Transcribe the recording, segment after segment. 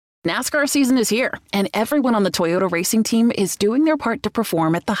NASCAR season is here, and everyone on the Toyota racing team is doing their part to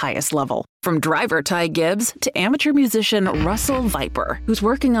perform at the highest level. From driver Ty Gibbs to amateur musician Russell Viper, who's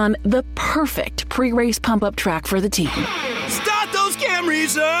working on the perfect pre-race pump-up track for the team. Start those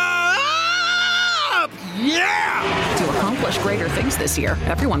Camrys up! Yeah! To accomplish greater things this year,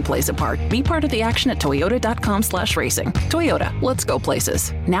 everyone plays a part. Be part of the action at toyota.com/racing. Toyota, let's go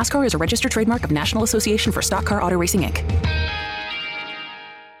places. NASCAR is a registered trademark of National Association for Stock Car Auto Racing, Inc.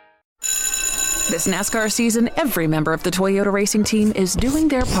 This NASCAR season, every member of the Toyota racing team is doing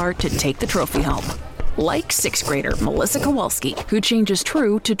their part to take the trophy home. Like sixth grader Melissa Kowalski, who changes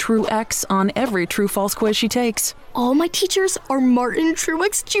true to true X on every true-false quiz she takes. All my teachers are Martin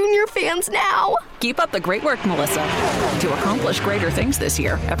Truex Jr. fans now. Keep up the great work, Melissa. To accomplish greater things this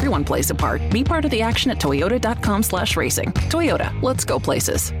year, everyone plays a part. Be part of the action at toyota.com/racing. Toyota, let's go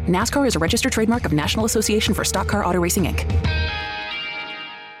places. NASCAR is a registered trademark of National Association for Stock Car Auto Racing, Inc.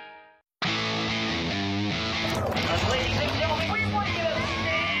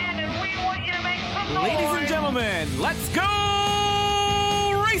 Let's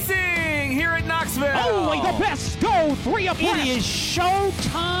go racing here at Knoxville. Only the best go three abreast. It is show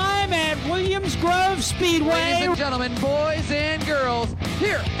time at Williams Grove Speedway. Ladies and gentlemen, boys and girls,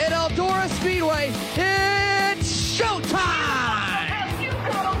 here at Eldora Speedway, it's showtime. You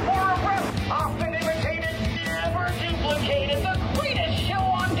got 'em for a rep. Often imitated, never duplicated. The greatest show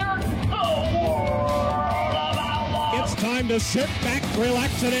on dirt, the world of outlaws. It's time to sit back,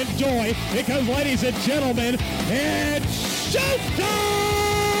 relax, and enjoy, because, ladies and gentlemen, it's showtime!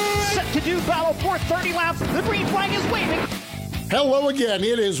 Set to do battle for 30 laps. The green flag is waving. Hello again.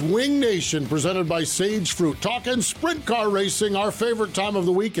 It is Wing Nation presented by Sage Fruit. Talking sprint car racing, our favorite time of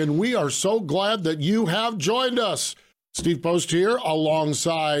the week, and we are so glad that you have joined us. Steve Post here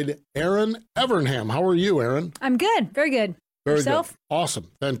alongside Aaron Evernham. How are you, Aaron? I'm good. Very good. Very Yourself? Good. Awesome.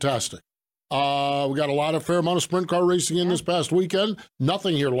 Fantastic. We got a fair amount of sprint car racing in this past weekend.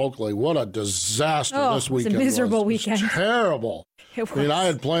 Nothing here locally. What a disaster this weekend was. It was a miserable weekend. Terrible. It was. I mean, I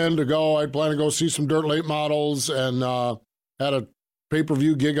had planned to go see some dirt late models and had a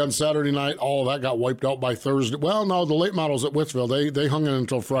pay-per-view gig on Saturday night. All of that got wiped out by Thursday. Well, no, the late models at Whitsville, they hung in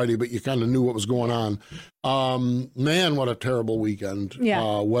until Friday, but you kind of knew what was going on. Man, what a terrible weekend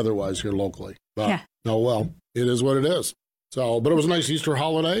weather-wise here locally. But, it is what it is. So, but it was a nice Easter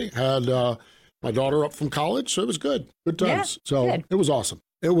holiday. Had my daughter up from college, so it was good. Good times. Good. It was awesome.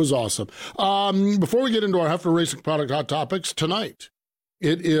 It was awesome. Before we get into our Hefner Racing Product Hot Topics, tonight,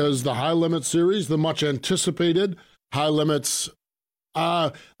 it is the High Limits Series, the much anticipated High Limits.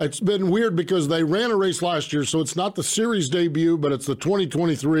 It's been weird because they ran a race last year, so it's not the series debut, but it's the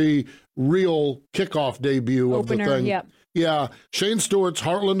 2023 real kickoff debut of the thing. Yep. Yeah. Shane Stewart's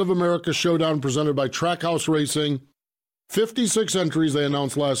Heartland of America Showdown presented by Trackhouse Racing. 56 entries they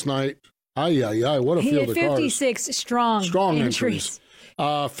announced last night. What a field of cars. 56 strong entries.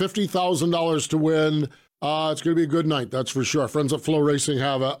 $50,000 to win. It's going to be a good night, that's for sure. Our friends at Flow Racing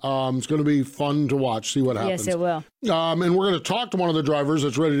have it. It's going to be fun to watch, see what happens. Yes, it will. And we're going to talk to one of the drivers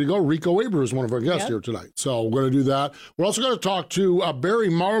that's ready to go. Rico Abreu is one of our guests here tonight. So we're going to do that. We're also going to talk to Barry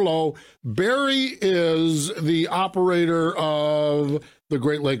Marlow. Barry is the operator of the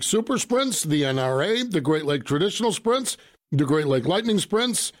Great Lake Super Sprints, the NRA, the Great Lake Traditional Sprints, the Great Lake Lightning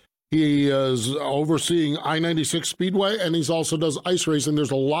Sprints. He is overseeing I-96 Speedway, and he also does ice racing.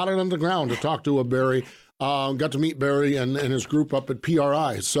 There's a lot on the ground to talk to Barry. Got to meet Barry and his group up at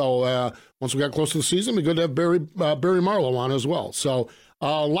PRI. So once we got close to the season, we're good to have Barry Marlow on as well. So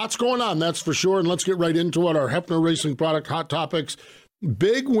lots going on, that's for sure. And let's get right into it. Our Hefner Racing Product Hot Topics.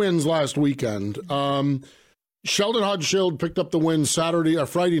 Big wins last weekend. Sheldon Hodgeshield picked up the win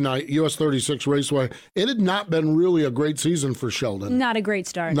Friday night, US 36 Raceway. It had not been really a great season for Sheldon. Not a great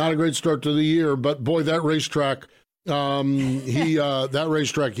start. Not a great start to the year, but boy, that racetrack,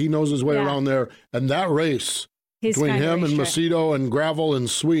 he knows his way around there. And that race between him and Macedo and Gravel and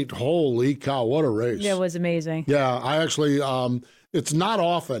Sweet, holy cow, what a race. It was amazing. Yeah, I actually, it's not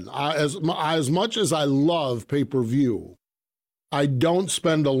often. As much as I love pay-per-view, I don't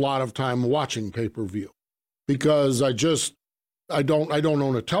spend a lot of time watching pay-per-view. Because I don't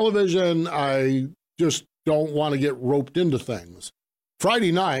own a television. I just don't want to get roped into things.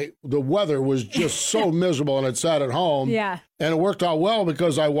 Friday night, the weather was just so miserable, and I'd sat at home. Yeah. And it worked out well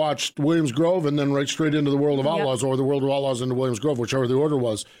because I watched Williams Grove and then right straight into the World of Outlaws, or the World of Outlaws into Williams Grove, whichever the order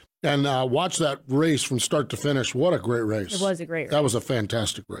was, and watched that race from start to finish. What a great race. It was a great race. That was a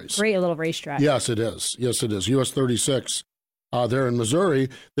fantastic race. Great little racetrack. Yes, it is. Yes, it is. US 36. There in Missouri.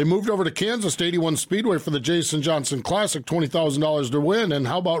 They moved over to Kansas 81 Speedway for the Jason Johnson Classic, $20,000 to win. And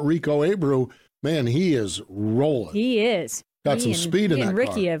how about Rico Abreu? Man, he is rolling. He is. got some speed in that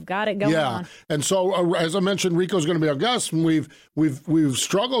Ricky car. have got it going on. And so, as I mentioned, Rico's going to be our guest, and we've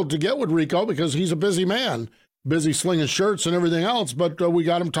struggled to get with Rico because he's a busy man, busy slinging shirts and everything else, but we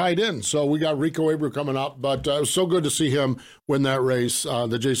got him tied in. So we got Rico Abreu coming up, but it was so good to see him win that race,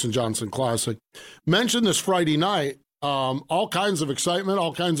 the Jason Johnson Classic. Mentioned this Friday night, all kinds of excitement,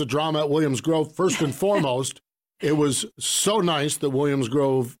 all kinds of drama at Williams Grove. First and foremost, it was so nice that Williams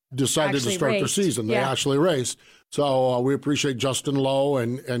Grove decided to start their season. They actually raced. So we appreciate Justin Lowe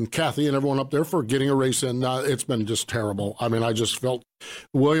and Kathy and everyone up there for getting a race in. It's been just terrible. I mean, I just felt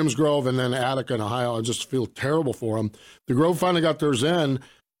Williams Grove and then Attica and Ohio, I just feel terrible for them. The Grove finally got theirs in,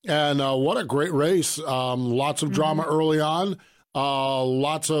 and what a great race. Lots of drama early on,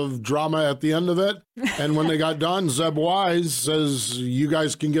 lots of drama at the end of it. And when they got done, Zeb Wise says, you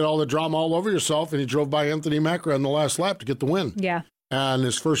guys can get all the drama all over yourself. And he drove by Anthony Macra in the last lap to get the win. Yeah. And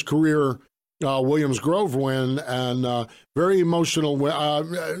his first career Williams Grove win, and very emotional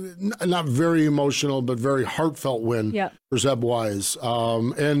win, not very emotional, but very heartfelt win for Zeb Wise.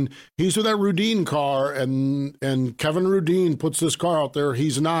 And he's with that Rudine car, and Kevin Rudine puts this car out there.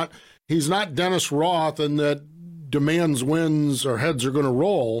 He's not Dennis Roth, and that demands wins or heads are going to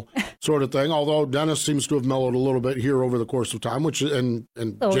roll sort of thing, although Dennis seems to have mellowed a little bit here over the course of time, which and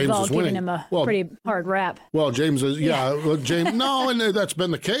James is winning. Him a pretty hard rap. Well, James is, James, no, and that's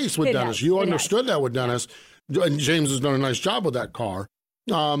been the case with Dennis. You understood that with Dennis, and James has done a nice job with that car.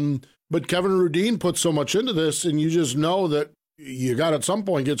 But Kevin Rudine put so much into this, and you just know that you got at some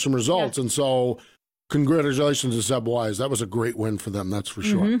point get some results, and so congratulations to Zeb Wise. That was a great win for them, that's for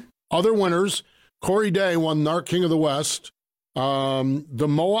sure. Other winners, Corey Day won NARC King of the West. The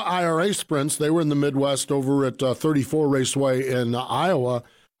MOA IRA sprints, they were in the Midwest over at 34 Raceway in Iowa.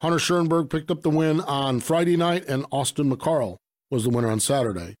 Hunter Schoenberg picked up the win on Friday night, and Austin McCarl was the winner on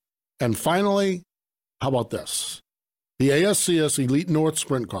Saturday. And finally, how about this? The ASCS Elite North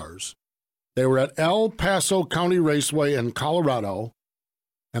Sprint Cars. They were at El Paso County Raceway in Colorado,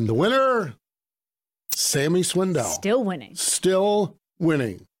 and the winner, Sammy Swindell. Still winning. Still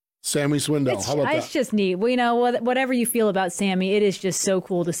winning. Sammy Swindell. How about that? It's just neat. Well, you know, whatever you feel about Sammy, it is just so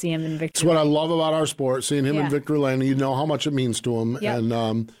cool to see him in victory. It's what I love about our sport, seeing him in victory lane. You know how much it means to him,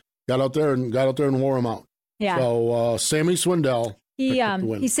 and got out there and wore him out. Yeah. So Sammy Swindell.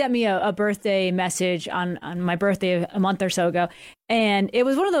 He sent me a birthday message on my birthday a month or so ago, and it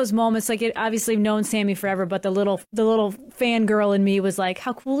was one of those moments. Like, it obviously known Sammy forever, but the little fangirl in me was like,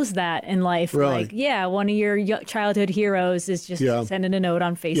 "How cool is that in life?" Really? Like, one of your childhood heroes is just sending a note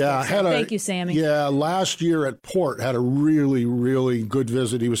on Facebook. Yeah, so thank you, Sammy. Yeah, last year at Port had a really, really good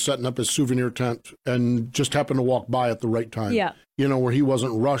visit. He was setting up his souvenir tent and just happened to walk by at the right time. Yeah, you know, where he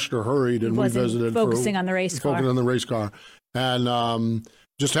wasn't rushed or hurried, and we visited focusing on the race car. And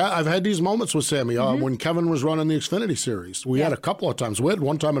I've had these moments with Sammy. When Kevin was running the Xfinity Series, we had a couple of times. We had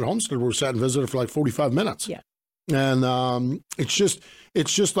one time at Homestead where we sat and visited for like 45 minutes. Yeah. And it's just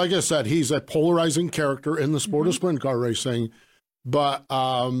like I said, he's a polarizing character in the sport of sprint car racing. But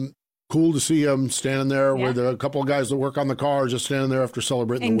cool to see him standing there with a couple of guys that work on the car, just standing there after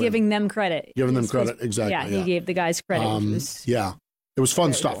celebrating the win. And giving them credit. Exactly. Yeah, he gave the guys credit. It was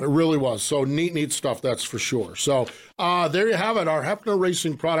fun stuff. Cool. It really was. So neat stuff, that's for sure. So there you have it, our Hefner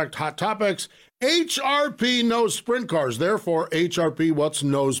Racing product hot topics. HRP knows sprint cars. Therefore, HRP,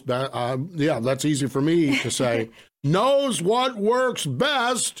 that's easy for me to say, knows what works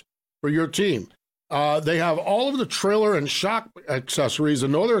best for your team. They have all of the trailer and shock accessories,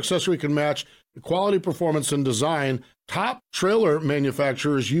 and no other accessory can match the quality, performance, and design. Top trailer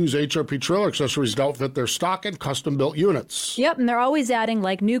manufacturers use HRP trailer accessories to outfit their stock and custom-built units. Yep, and they're always adding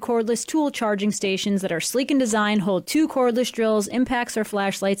like new cordless tool charging stations that are sleek in design, hold 2 cordless drills, impacts or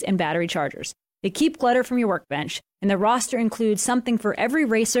flashlights, and battery chargers. They keep clutter from your workbench, and the roster includes something for every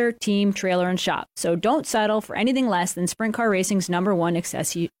racer, team, trailer, and shop. So don't settle for anything less than Sprint Car Racing's #1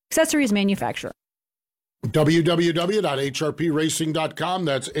 accessories manufacturer. www.hrpracing.com.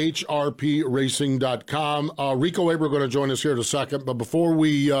 That's hrpracing.com. Rico Abreu going to join us here in a second. But before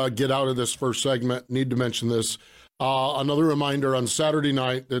we get out of this first segment, need to mention this. Another reminder on Saturday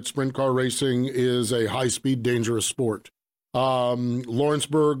night that sprint car racing is a high-speed, dangerous sport.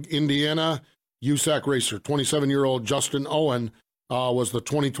 Lawrenceburg, Indiana, USAC racer, 27-year-old Justin Owen was the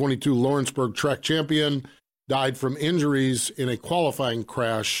 2022 Lawrenceburg track champion, died from injuries in a qualifying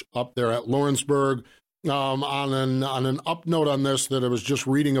crash up there at Lawrenceburg. On an up note on this that I was just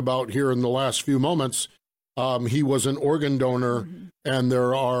reading about here in the last few moments, he was an organ donor, and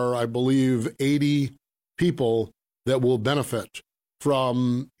there are, I believe, 80 people that will benefit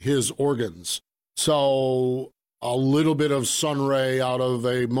from his organs. So a little bit of sun ray out of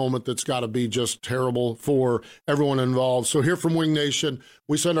a moment that's got to be just terrible for everyone involved. So here from Wing Nation,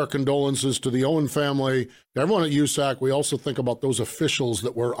 we send our condolences to the Owen family, to everyone at USAC. We also think about those officials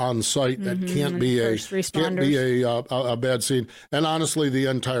that were on site. That can't be a bad scene. And honestly, the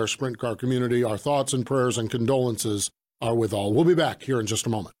entire sprint car community, our thoughts and prayers and condolences are with all. We'll be back here in just a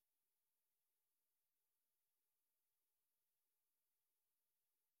moment.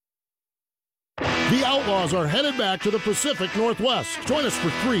 The Outlaws are headed back to the Pacific Northwest. Join us for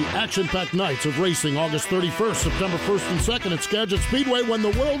 3 action-packed nights of racing August 31st, September 1st and 2nd at Skagit Speedway when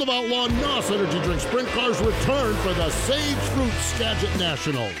the World of Outlaw NOS Energy Drink Sprint Cars return for the Sage Fruit Skagit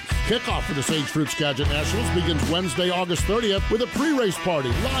Nationals. Kickoff for the Sage Fruit Skagit Nationals begins Wednesday, August 30th with a pre-race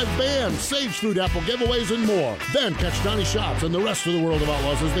party, live band, Sage Fruit apple giveaways, and more. Then catch Donnie Schatz and the rest of the World of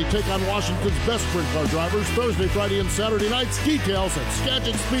Outlaws as they take on Washington's best sprint car drivers Thursday, Friday, and Saturday nights. Details at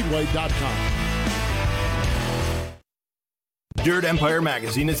SkagitSpeedway.com. Dirt Empire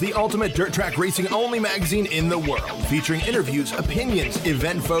Magazine is the ultimate dirt track racing only magazine in the world, featuring interviews, opinions,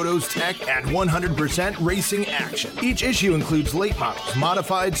 event photos, tech, and 100% racing action. Each issue includes late models,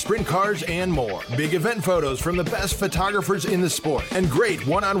 modified sprint cars, and more. Big event photos from the best photographers in the sport, and great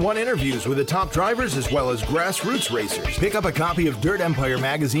one-on-one interviews with the top drivers as well as grassroots racers. Pick up a copy of Dirt Empire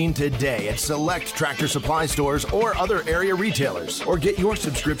Magazine today at select Tractor Supply stores or other area retailers, or get your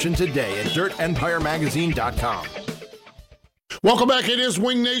subscription today at dirtempiremagazine.com. Welcome back. It is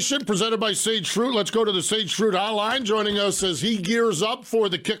Wing Nation, presented by Sage Fruit. Let's go to the Sage Fruit hotline. Joining us as he gears up for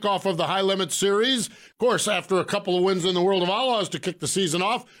the kickoff of the High Limit Series. Of course, after a couple of wins in the World of Outlaws to kick the season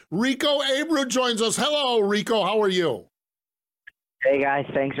off, Rico Abreu joins us. Hello, Rico. How are you? Hey, guys.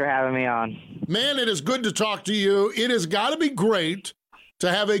 Thanks for having me on. Man, it is good to talk to you. It has got to be great to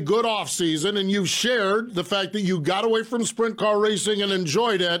have a good offseason, and you've shared the fact that you got away from sprint car racing and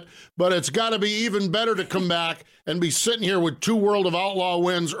enjoyed it, but it's got to be even better to come back and be sitting here with 2 World of Outlaw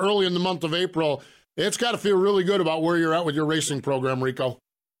wins early in the month of April. It's got to feel really good about where you're at with your racing program, Rico.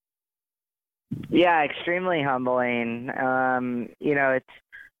 Yeah, extremely humbling. It's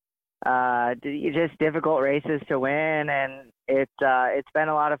just difficult races to win, and it's been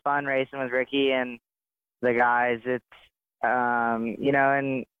a lot of fun racing with Ricky and the guys. It's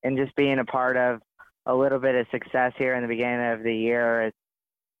and just being a part of a little bit of success here in the beginning of the year. It's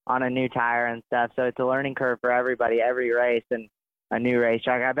on a new tire and stuff, so it's a learning curve for everybody, every race and a new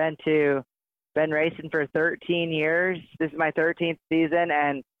racetrack. I've been racing for 13 years. This is my 13th season,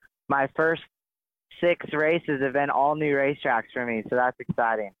 and my first 6 races have been all new racetracks for me, so that's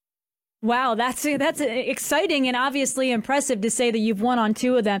exciting. Wow, that's exciting and obviously impressive to say that you've won on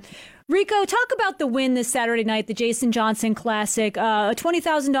 2 of them. Rico, talk about the win this Saturday night, the Jason Johnson Classic, a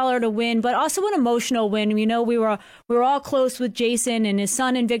 $20,000 to win, but also an emotional win. You know, we were all close with Jason and his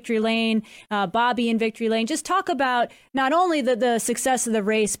son in victory lane, Bobby in victory lane. Just talk about not only the success of the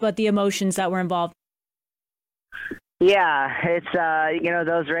race, but the emotions that were involved. Yeah, it's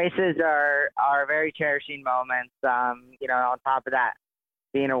those races are very cherishing moments. On top of that,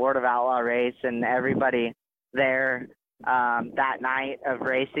 being a World of Outlaw race and everybody there that night of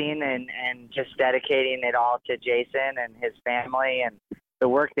racing and just dedicating it all to Jason and his family, and the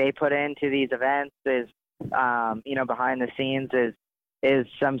work they put into these events is, behind the scenes is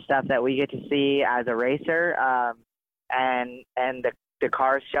some stuff that we get to see as a racer, and the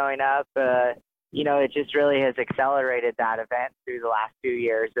cars showing up, it just really has accelerated that event through the last few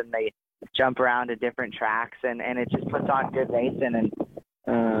years, and they jump around to different tracks, and it just puts on good racing. And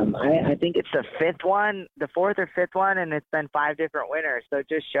I think it's the 4th or 5th one, and it's been 5 different winners. So it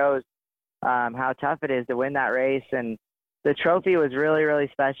just shows how tough it is to win that race. And the trophy was really, really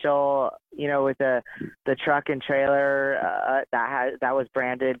special, with the truck and trailer that was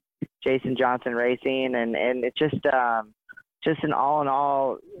branded Jason Johnson Racing. And it's just an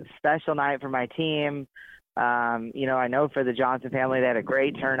all-in-all special night for my team. I know for the Johnson family, they had a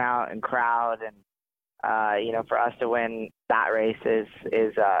great turnout and crowd, and for us to win that race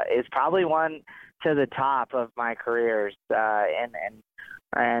is probably one to the top of my careers,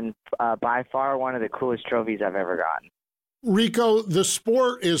 and by far one of the coolest trophies I've ever gotten. Rico, the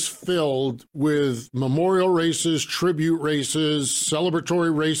sport is filled with memorial races, tribute races,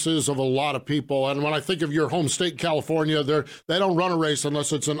 celebratory races of a lot of people. And when I think of your home state, California, they don't run a race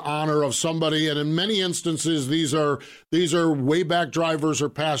unless it's in honor of somebody. And in many instances, these are way back drivers or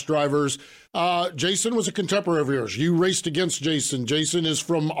past drivers. Jason was a contemporary of yours. You raced against Jason. Jason is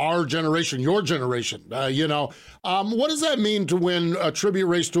from our generation, your generation. What does that mean to win a tribute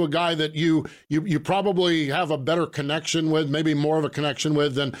race to a guy that you probably have a better connection with, maybe more of a connection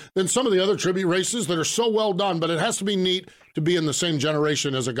with than some of the other tribute races that are so well done? But it has to be neat to be in the same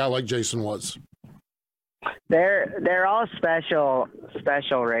generation as a guy like Jason was. They're all special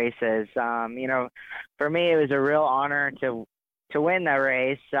races. For me, it was a real honor to win the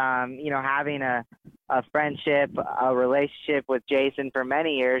race. Having a friendship, a relationship with Jason for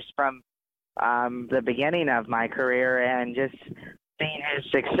many years from the beginning of my career, and just seeing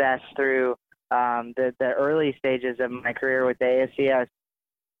his success through the early stages of my career with the ASCS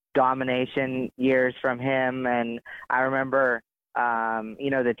domination years from him. And I remember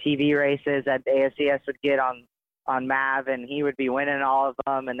the TV races that the ASCS would get on MAV, and he would be winning all of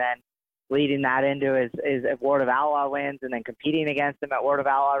them, and then leading that into his World of Outlaw wins, and then competing against him at World of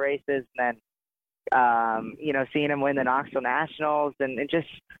Outlaw races, and then seeing him win the Knoxville Nationals, and just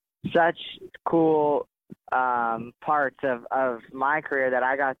such cool parts of my career that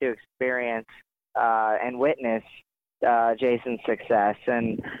I got to experience and witness Jason's success,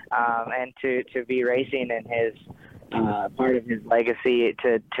 and to be racing in his part of his legacy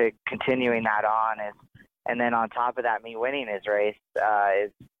to continuing that on is, and then on top of that, me winning his race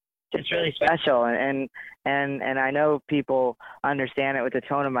is just really special. And I know people understand it with the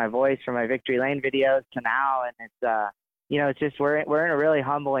tone of my voice from my Victory Lane videos to now, and it's it's just we're in a really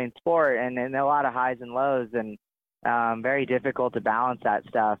humbling sport, and a lot of highs and lows, and very difficult to balance that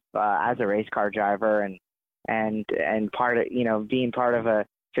stuff as a race car driver, and part of being part of a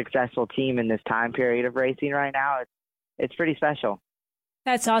successful team in this time period of racing right now. It's pretty special.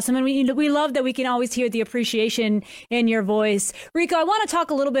 That's awesome. And we love that we can always hear the appreciation in your voice. Rico, I want to talk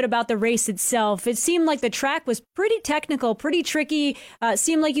a little bit about the race itself. It seemed like the track was pretty technical, pretty tricky.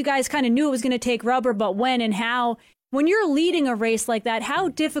 Seemed like you guys kind of knew it was going to take rubber, but when and how. When you're leading a race like that, how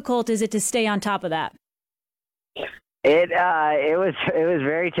difficult is it to stay on top of that? It was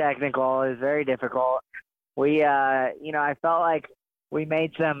very technical. It was very difficult. We I felt like we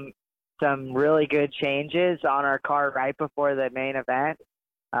made some really good changes on our car right before the main event.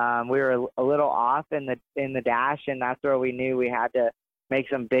 We were a little off in the dash, and that's where we knew we had to make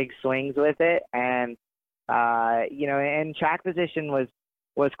some big swings with it. And and track position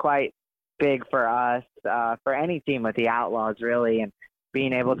was quite big for us, for any team with the Outlaws, really. And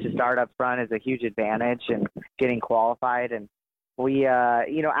being able to start up front is a huge advantage, and getting qualified. And we,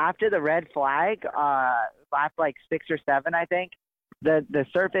 after the red flag, lap like 6 or 7, I think, the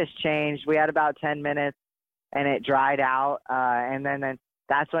surface changed. We had about 10 minutes, and it dried out. And then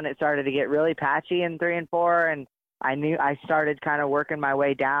that's when it started to get really patchy in 3 and 4. And I started kind of working my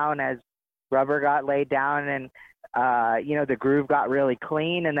way down as rubber got laid down, and the groove got really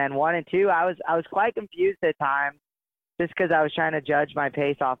clean. And then 1 and 2, I was quite confused at times, just because I was trying to judge my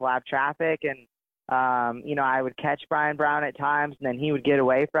pace off lap traffic. And I would catch Brian Brown at times, and then he would get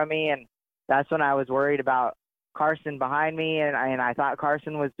away from me, and that's when I was worried about Carson behind me, and I thought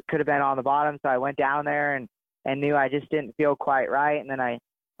Carson could have been on the bottom, so I went down there and knew I just didn't feel quite right. And then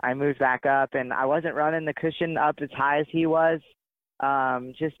I moved back up, and I wasn't running the cushion up as high as he was,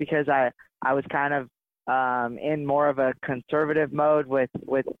 just because I was kind of in more of a conservative mode with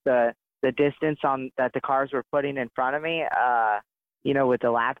the distance that the cars were putting in front of me. With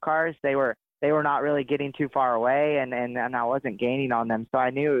the lap cars, they were not really getting too far away, and I wasn't gaining on them, so I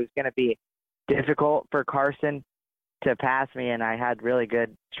knew it was going to be difficult for Carson to pass me, and I had really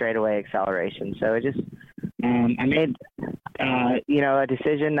good straightaway acceleration. So it just I made a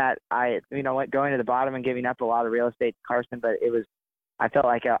decision that going to the bottom and giving up a lot of real estate to Carson, but I felt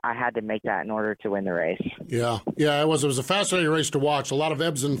like I had to make that in order to win the race. Yeah, it was a fascinating race to watch. A lot of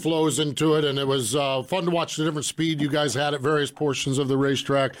ebbs and flows into it, and it was fun to watch the different speed you guys had at various portions of the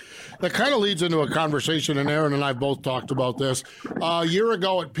racetrack. That kind of leads into a conversation, and Aaron and I both talked about this. A year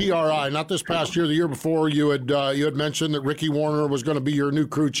ago at PRI, not this past year, the year before, you had mentioned that Ricky Warner was going to be your new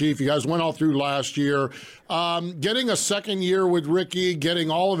crew chief. You guys went all through last year. Getting a second year with Ricky, getting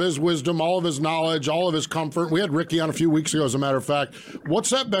all of his wisdom, all of his knowledge, all of his comfort. We had Ricky on a few weeks ago, as a matter of fact. What's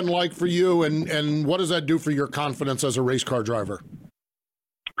that been like for you, and what does that do for your confidence as a race car driver?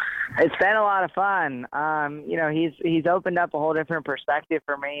 It's been a lot of fun. He's opened up a whole different perspective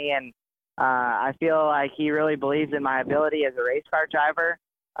for me, and I feel like he really believes in my ability as a race car driver,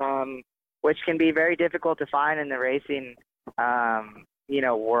 which can be very difficult to find in the racing,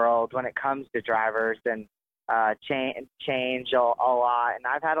 world when it comes to drivers, and change a lot. And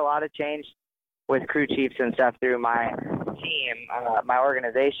I've had a lot of change with crew chiefs and stuff through my team, my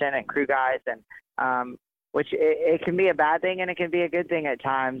organization, and crew guys, and which it can be a bad thing and it can be a good thing at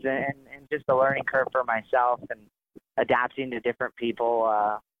times, and just a learning curve for myself and adapting to different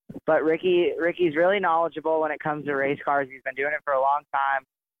people. But Ricky's really knowledgeable when it comes to race cars. He's been doing it for a long time.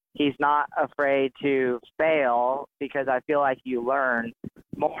 he's not afraid to fail, because I feel like you learn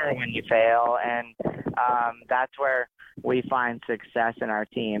more when you fail, and that's where we find success in our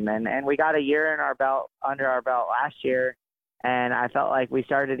team. And we got a year under our belt last year, and I felt like we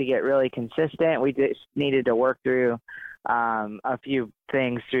started to get really consistent. We just needed to work through a few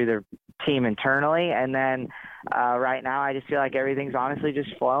things through the team internally, and then right now I just feel like everything's honestly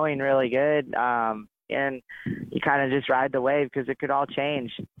just flowing really good. And you kind of just ride the wave, because it could all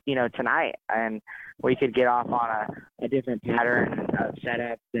change, tonight, and we could get off on a different pattern of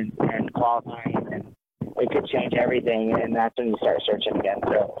setups and qualifying, and it could change everything, and that's when you start searching again.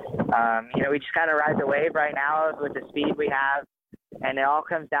 So, we just kind of ride the wave right now with the speed we have, and it all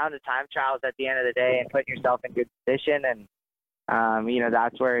comes down to time trials at the end of the day and putting yourself in good position, and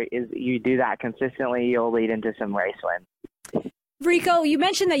that's where you do that consistently, you'll lead into some race wins. Rico, you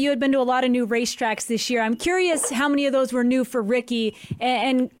mentioned that you had been to a lot of new racetracks this year. I'm curious how many of those were new for Ricky,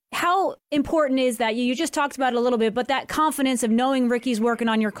 and how important is that? You just talked about it a little bit, but that confidence of knowing Ricky's working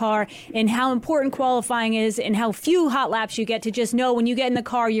on your car, and how important qualifying is, and how few hot laps you get to just know when you get in the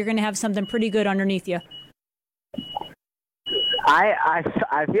car you're going to have something pretty good underneath you.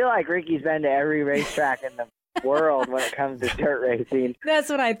 I feel like Ricky's been to every racetrack in the world when it comes to dirt racing. That's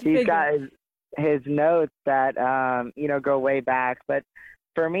what I figured. He's got his notes that go way back, but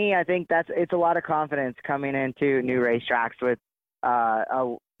for me, I think it's a lot of confidence coming into new racetracks with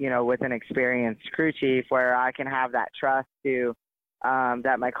with an experienced crew chief, where I can have that trust to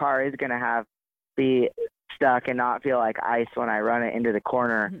that my car is going to be stuck and not feel like ice when I run it into the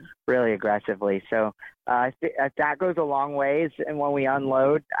corner really aggressively. So that goes a long ways, and when we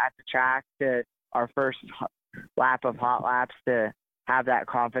unload at the track to our first lap of hot laps, to have that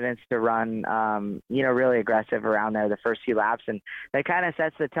confidence to run, really aggressive around there the first few laps, and that kind of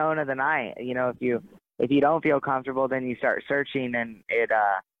sets the tone of the night. If you don't feel comfortable, then you start searching, and it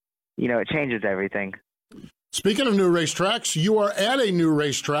changes everything. Speaking of new racetracks, you are at a new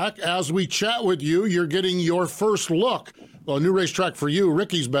racetrack. As we chat with you, you're getting your first look. Well, a new racetrack for you.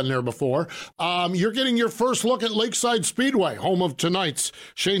 Ricky's been there before. You're getting your first look at Lakeside Speedway, home of tonight's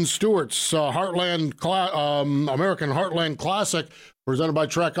Shane Stewart's American Heartland Classic, presented by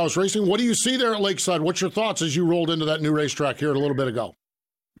Trackhouse Racing. What do you see there at Lakeside? What's your thoughts as you rolled into that new racetrack here a little bit ago?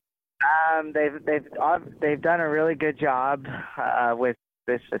 They've done a really good job with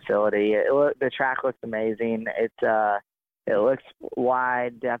this facility. The track looks amazing. It looks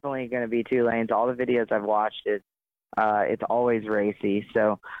wide. Definitely going to be 2 lanes. All the videos I've watched, it's always racy.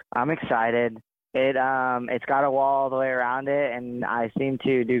 So I'm excited. It's got a wall all the way around it, and I seem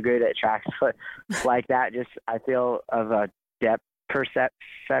to do good at tracks like that. Just I feel of a depth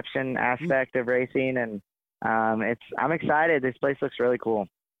perception aspect of racing, and I'm excited. This place looks really cool.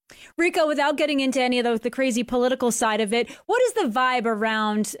 Rico, without getting into any of the crazy political side of it, what is the vibe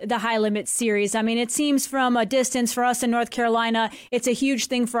around the High Limit Series? I mean, it seems from a distance for us in North Carolina, it's a huge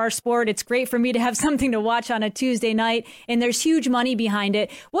thing for our sport. It's great for me to have something to watch on a Tuesday night, and there's huge money behind it.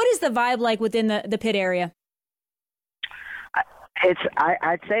 What is the vibe like within the pit area?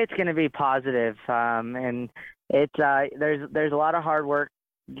 I'd say it's going to be positive, and there's a lot of hard work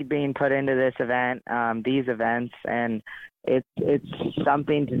being put into this event, these events, and it's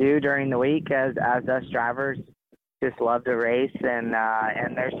something to do during the week as us drivers just love to race, and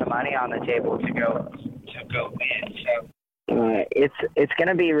there's some money on the table to go win. So it's going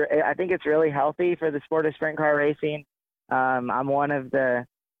to be, I think it's really healthy for the sport of sprint car racing. I'm one of the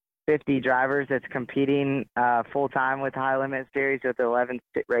 50 drivers that's competing full time with the High Limit Series with 11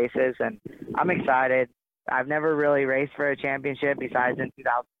 races, and I'm excited. I've never really raced for a championship besides in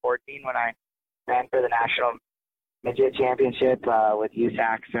 2014 when I ran for the National Midget Championship with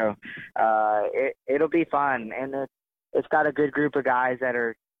USAC. So it'll be fun, and it's got a good group of guys that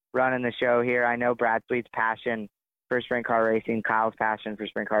are running the show here. I know Brad Sweet's passion for sprint car racing, Kyle's passion for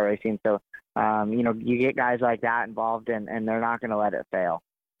sprint car racing. So you get guys like that involved, and they're not going to let it fail.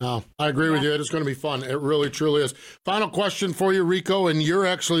 No, I agree with you. It's going to be fun. It really, truly is. Final question for you, Rico, and you're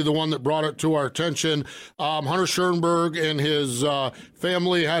actually the one that brought it to our attention. Hunter Schoenberg and his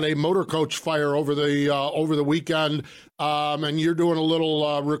family had a motor coach fire over the weekend, and you're doing a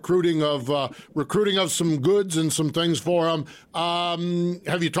little recruiting of some goods and some things for him.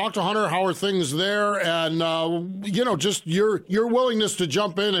 Have you talked to Hunter? How are things there? And just your willingness to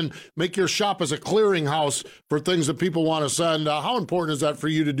jump in and make your shop as a clearinghouse for things that people want to send. How important is that for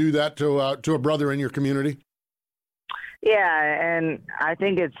you to do that to a brother in your community? Yeah, and I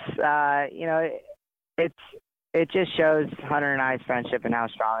think it just shows Hunter and I's friendship and how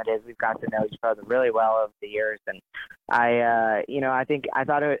strong it is. We've got to know each other really well over the years, and I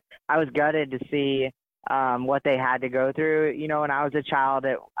was gutted to see what they had to go through. You know, when I was a child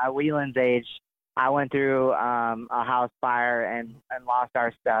at Whelan's age, I went through a house fire and lost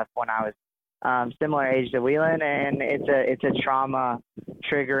our stuff when I was similar age to Whelan, and it's a trauma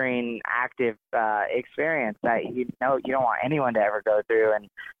triggering active experience that you don't want anyone to ever go through.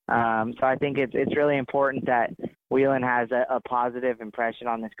 And so I think it's really important that Whelan has a positive impression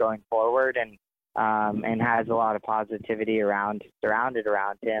on this going forward, and has a lot of positivity surrounded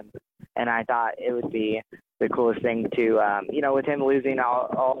around him. And I thought it would be the coolest thing to, with him losing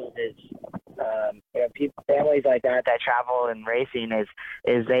all of his, families like that travel in racing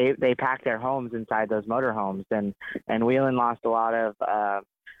is they pack their homes inside those motorhomes. And Whelan lost a lot of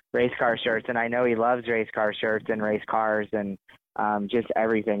race car shirts, and I know he loves race car shirts and race cars and just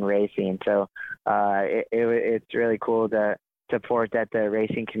everything racing. So it's really cool to support that the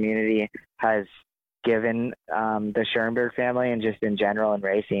racing community has given the Schoenberg family and just in general in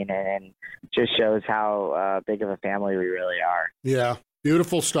racing, and just shows how big of a family we really are. Yeah.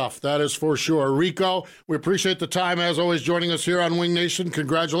 Beautiful stuff. That is for sure. Rico, we appreciate the time, as always, joining us here on Wing Nation.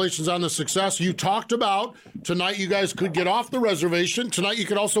 Congratulations on the success. You talked about tonight you guys could get off the reservation. Tonight you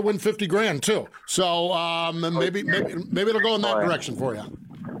could also win $50,000 too. So maybe it'll go in that direction for you.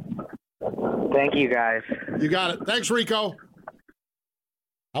 Thank you, guys. You got it. Thanks, Rico.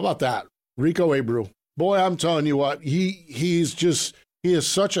 How about that? Rico Abreu. Boy, I'm telling you what, he is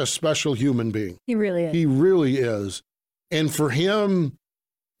such a special human being. He really is. He really is. And for him,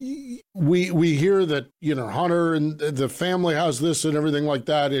 we hear that, Hunter and the family has this and everything like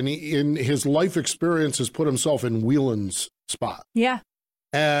that. And he, in his life experience, has put himself in Whelan's spot. Yeah.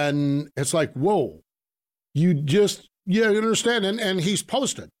 And it's like, whoa, you understand. And he's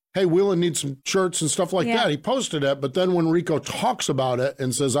posted, hey, Whelan needs some shirts and stuff like that. He posted it. But then when Rico talks about it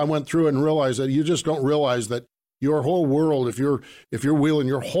and says, I went through it and realized that, you just don't realize that your whole world, if you're Whelan,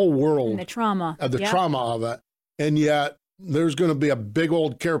 your whole world. And the trauma. Trauma of it. And yet, there's going to be a big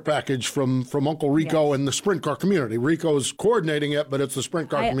old care package from Uncle Rico and the sprint car community. Rico's coordinating it, but it's the sprint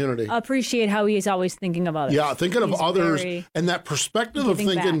car community. I appreciate how he's always thinking of others. Yeah, thinking of others and that perspective of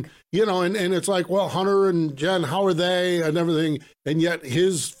thinking, back. And it's like, well, Hunter and Jen, how are they and everything? And yet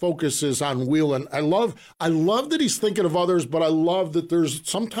his focus is on Whelan. I love that he's thinking of others, but I love that there's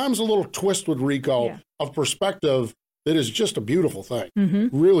sometimes a little twist with Rico of perspective. That is just a beautiful thing.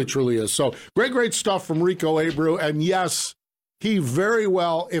 Mm-hmm. Really, truly is. So great stuff from Rico Abreu. And yes, he very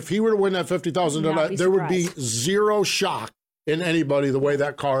well, if he were to win that $50,000, there would be zero shock in anybody the way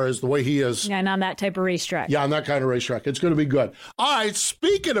that car is, the way he is. Yeah, and on that type of racetrack. Yeah, on that kind of racetrack. It's going to be good. All right,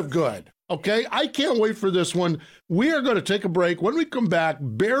 speaking of good, okay, I can't wait for this one. We are going to take a break. When we come back,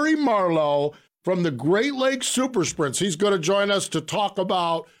 Barry Marlow from the Great Lakes Super Sprints, he's going to join us to talk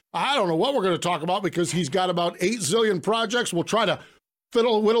about, I don't know what we're going to talk about because he's got about 8 zillion projects. We'll try to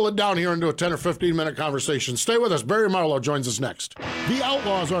whittle it down here into a 10 or 15-minute conversation. Stay with us. Barry Marlow joins us next. The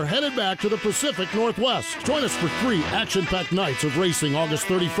Outlaws are headed back to the Pacific Northwest. Join us for 3 action-packed nights of racing August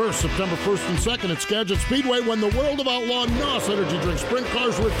 31st, September 1st and 2nd at Skagit Speedway when the World of Outlaw NOS Energy Drink Sprint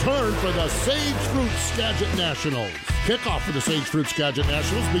Cars return for the Sage Fruit Skagit Nationals. Kickoff for the Sage Fruit Skagit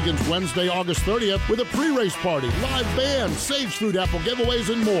Nationals begins Wednesday, August 30th with a pre-race party, live band, Sage Fruit apple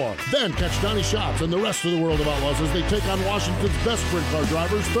giveaways, and more. Then catch Donnie Schatz and the rest of the World of Outlaws as they take on Washington's best sprint car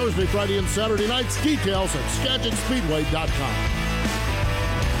drivers Thursday, Friday, and Saturday nights. Details at SkagitSpeedway.com.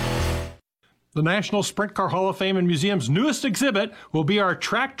 The National Sprint Car Hall of Fame and Museum's newest exhibit will be our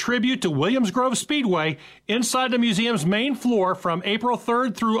track tribute to Williams Grove Speedway inside the museum's main floor from April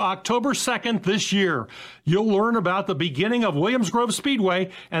 3rd through October 2nd this year. You'll learn about the beginning of Williams Grove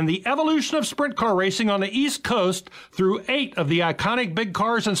Speedway and the evolution of sprint car racing on the East Coast through 8 of the iconic big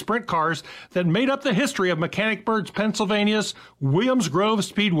cars and sprint cars that made up the history of Mechanicsburg, Pennsylvania's Williams Grove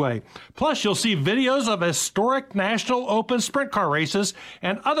Speedway. Plus, you'll see videos of historic National Open sprint car races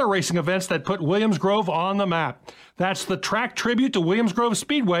and other racing events that put Williams Grove on the map. That's the track tribute to Williams Grove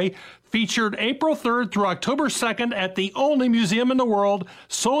Speedway, featured April 3rd through October 2nd at the only museum in the world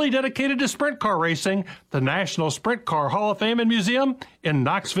solely dedicated to sprint car racing, the National Sprint Car Hall of Fame and Museum in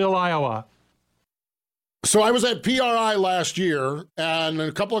Knoxville, Iowa. So I was at PRI last year, and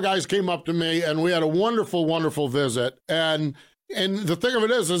a couple of guys came up to me, and we had a wonderful, wonderful visit. And the thing of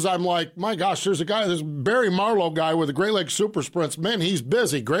it is I'm like, my gosh, there's a guy, this Barry Marlow guy with the Great Lakes Super Sprints. Man, he's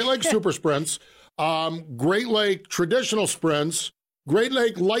busy. Great Lakes Super Sprints, Great Lake Traditional Sprints, Great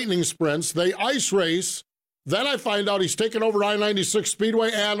Lake Lightning Sprints, they ice race. Then I find out he's taken over I-96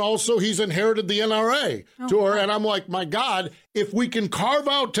 Speedway, and also he's inherited the NRA tour. And I'm like, my God, if we can carve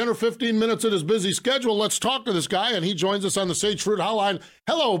out 10 or 15 minutes of his busy schedule, let's talk to this guy. And he joins us on the Sage Fruit Hotline.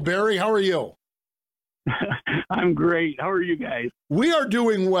 Hello, Barry. How are you? I'm great. How are you guys? We are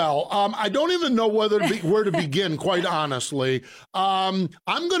doing well. I don't even know where to begin, quite honestly. I'm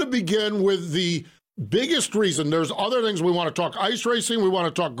going to begin with the biggest reason. There's other things we want to talk ice racing. We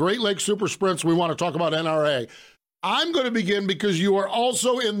want to talk Great Lakes Super Sprints. We want to talk about NRA. I'm going to begin because you are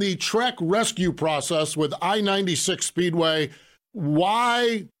also in the track rescue process with I-96 Speedway.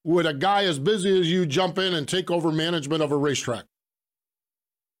 Why would a guy as busy as you jump in and take over management of a racetrack?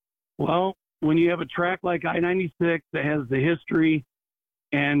 Well, when you have a track like I-96 that has the history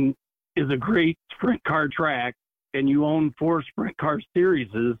and is a great sprint car track, and you own 4 sprint car series,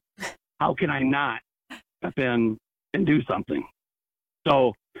 how can I not step in and do something?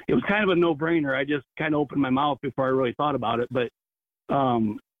 So it was kind of a no-brainer. I just kind of opened my mouth before I really thought about it. But,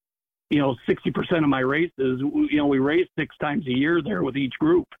 60% of my races, we race 6 times a year there with each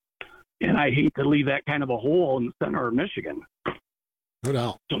group. And I hate to leave that kind of a hole in the center of Michigan. No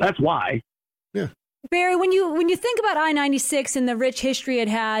doubt. So that's why. Yeah. Barry, when you think about I-96 and the rich history it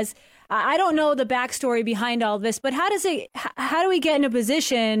has, I don't know the backstory behind all this, but how do we get in a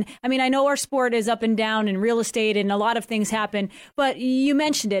position? I mean, I know our sport is up and down in real estate and a lot of things happen, but you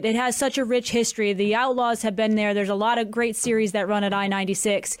mentioned it. It has such a rich history. The Outlaws have been there. There's a lot of great series that run at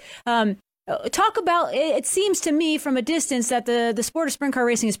I-96. Talk about, it seems to me from a distance that the sport of sprint car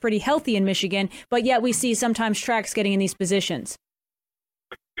racing is pretty healthy in Michigan, but yet we see sometimes tracks getting in these positions.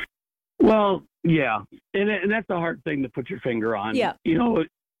 Well, yeah, and that's a hard thing to put your finger on. Yeah.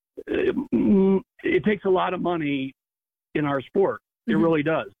 It takes a lot of money in our sport. It really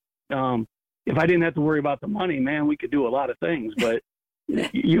does. If I didn't have to worry about the money, man, we could do a lot of things. But,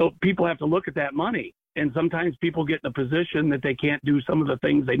 people have to look at that money. And sometimes people get in a position that they can't do some of the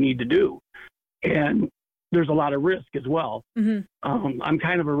things they need to do. And there's a lot of risk as well. I'm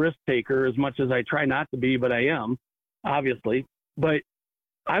kind of a risk taker as much as I try not to be, but I am, obviously. But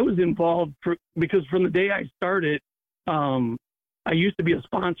I was involved because from the day I started, I used to be a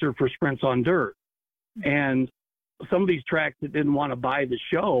sponsor for Sprints on Dirt. And some of these tracks that didn't want to buy the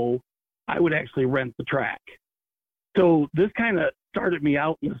show, I would actually rent the track. So this kind of started me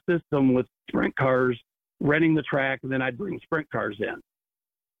out in the system with sprint cars, renting the track, and then I'd bring sprint cars in.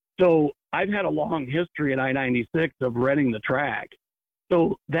 So I've had a long history at I-96 of renting the track.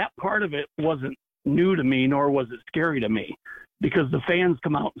 So that part of it wasn't new to me, nor was it scary to me, because the fans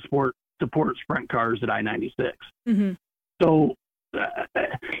come out and support sprint cars at I-96. So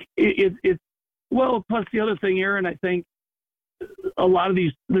well, plus the other thing, Aaron, I think a lot of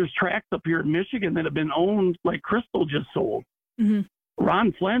there's tracks up here in Michigan that have been owned, like Crystal just sold.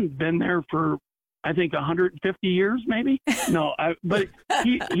 Ron Flynn's been there for, I think, 150 years, maybe. No, but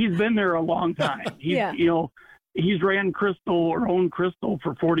he's been there a long time. He's ran Crystal or owned Crystal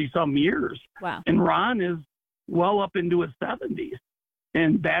for 40-some years. Wow. And Ron is well up into his 70s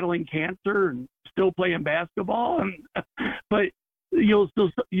and battling cancer and still playing basketball. But you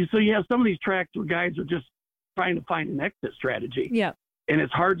have some of these tracks where guys are just trying to find an exit strategy. Yeah. And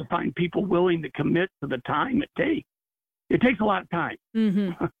it's hard to find people willing to commit to the time it takes. It takes a lot of time.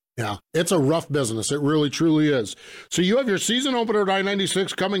 Yeah, it's a rough business. It really, truly is. So you have your season opener at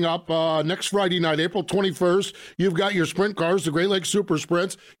I-96 coming up next Friday night, April 21st. You've got your sprint cars, the Great Lakes Super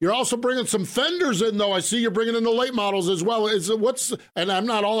Sprints. You're also bringing some fenders in, though. I see you're bringing in the late models as well. And I'm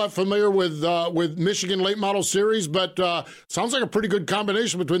not all that familiar with Michigan late model series, but sounds like a pretty good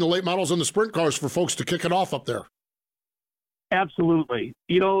combination between the late models and the sprint cars for folks to kick it off up there. Absolutely.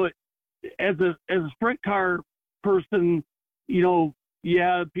 As a sprint car person,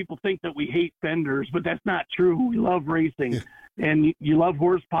 yeah, people think that we hate fenders, but that's not true. We love racing, and you love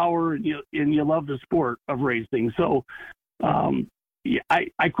horsepower, and you love the sport of racing. So, I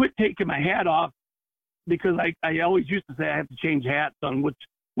quit taking my hat off because I always used to say I have to change hats on which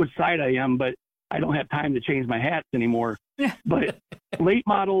side I am, but I don't have time to change my hats anymore. But late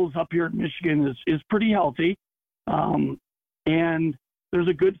models up here in Michigan is pretty healthy, and there's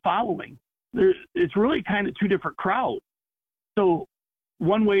a good following. It's really kind of two different crowds. So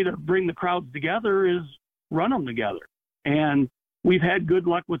one way to bring the crowds together is run them together. And we've had good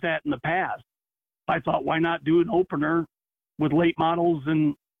luck with that in the past. I thought, why not do an opener with late models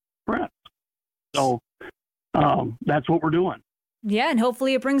and sprints? So that's what we're doing. Yeah, and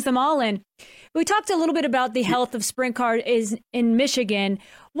hopefully it brings them all in. We talked a little bit about the health of sprint cars in Michigan.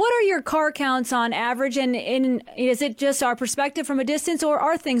 What are your car counts on average? And is it just our perspective from a distance, or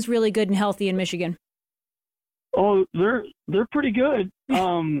are things really good and healthy in Michigan? Oh, they're pretty good.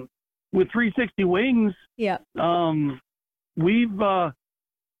 With 360 wings, yeah. We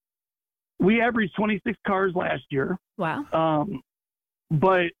averaged 26 cars last year. Wow.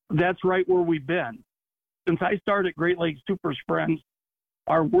 But that's right where we've been. Since I started Great Lakes Super Sprints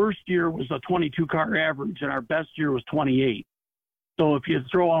our worst year was a 22-car average, and our best year was 28. So if you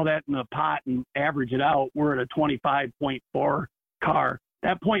throw all that in a pot and average it out, we're at a 25.4 car.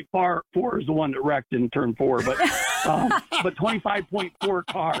 That 0.4 is the one that wrecked in turn 4, but 25.4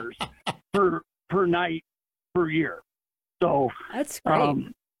 cars per night per year. So that's great.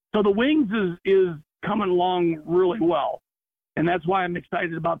 So the wings is coming along really well, and that's why I'm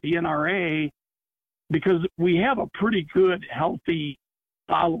excited about the NRA, because we have a pretty good, healthy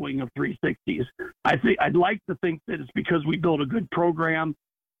following of 360s. I'd like to think that it's because we build a good program.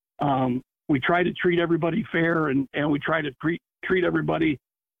 We try to treat everybody fair, and we try to treat everybody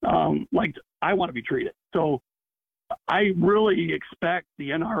like I want to be treated. So I really expect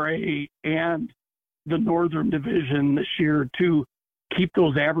the NRA and the Northern Division this year to keep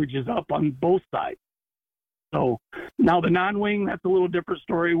those averages up on both sides. So now the non-wing, that's a little different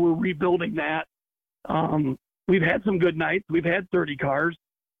story. We're rebuilding that. We've had some good nights. We've had 30 cars,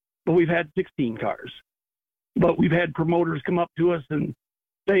 but we've had 16 cars. But we've had promoters come up to us and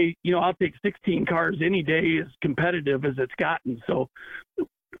say, I'll take 16 cars any day, as competitive as it's gotten. So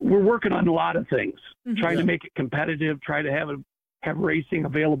we're working on a lot of things, trying to make it competitive, try to have racing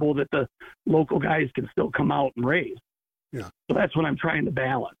available that the local guys can still come out and race. Yeah. So that's what I'm trying to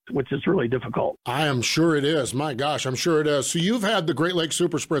balance, which is really difficult. I am sure it is. My gosh, I'm sure it is. So you've had the Great Lakes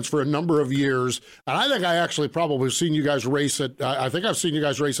Super Sprints for a number of years, and I think I actually probably have seen you guys race at. I think I've seen you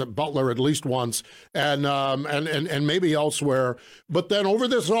guys race at Butler at least once, and maybe elsewhere. But then over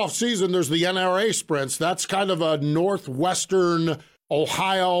this off season, there's the NRA Sprints. That's kind of a Northwestern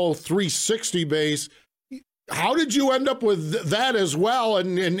Ohio 360 base. How did you end up with that as well,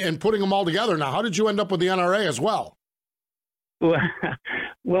 and putting them all together now? How did you end up with the NRA as well?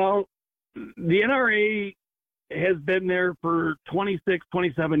 Well, the NRA has been there for 26,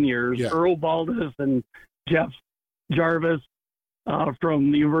 27 years. Yeah. Earl Baldus and Jeff Jarvis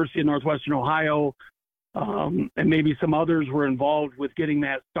from the University of Northwestern Ohio, and maybe some others were involved with getting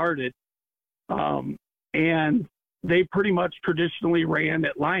that started. And they pretty much traditionally ran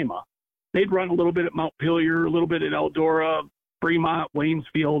at Lima. They'd run a little bit at Montpelier, a little bit at Eldora, Fremont,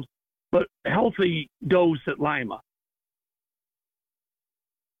 Waynesfield, but healthy dose at Lima.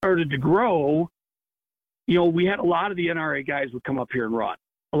 Started to grow, we had a lot of the NRA guys would come up here and run.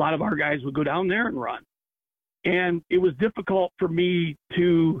 A lot of our guys would go down there and run. And it was difficult for me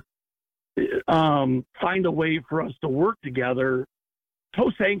to find a way for us to work together.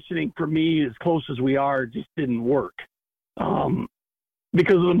 Co-sanctioning for me, as close as we are, just didn't work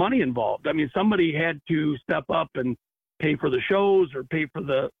because of the money involved. I mean, somebody had to step up and pay for the shows or pay for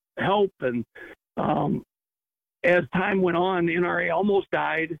the help. And as time went on, the NRA almost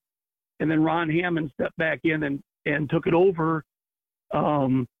died, and then Ron Hammond stepped back in and took it over.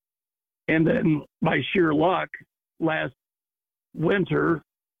 And then by sheer luck, last winter,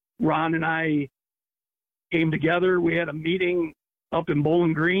 Ron and I came together. We had a meeting up in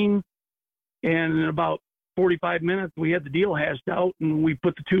Bowling Green, and in about 45 minutes, we had the deal hashed out, and we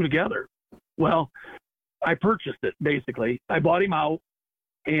put the two together. Well, I purchased it, basically. I bought him out,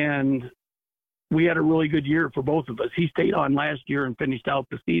 and we had a really good year for both of us. He stayed on last year and finished out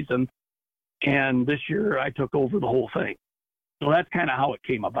the season. And this year I took over the whole thing. So that's kind of how it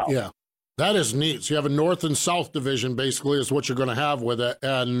came about. Yeah, that is neat. So you have a North and South division, basically, is what you're going to have with it.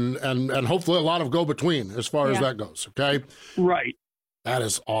 And hopefully a lot of go-between as far as that goes. Okay. Right. That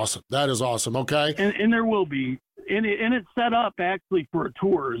is awesome. That is awesome. Okay. And there will be, and it's set up actually for a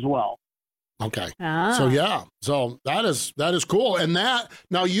tour as well. Okay. So that is cool. And that,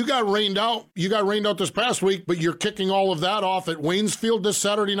 now you got rained out this past week, but you're kicking all of that off at Waynesfield this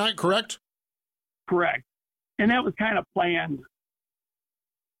Saturday night, correct? Correct. And that was kind of planned.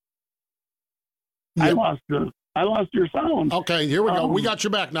 Yep. I lost your sound. Okay, here we go. We got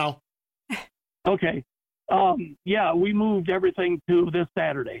your back now. Okay. We moved everything to this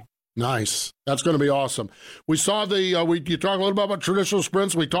Saturday. Nice. That's going to be awesome. We saw you talked a little bit about traditional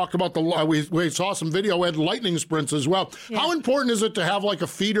sprints. We talked about we saw some video at lightning sprints as well. Yeah. How important is it to have like a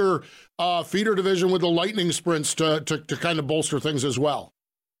feeder division with the lightning sprints to kind of bolster things as well?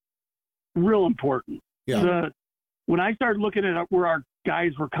 Real important. Yeah. When I started looking at where our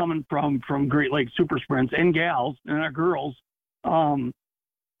guys were coming from Great Lakes Super Sprints and gals and our girls,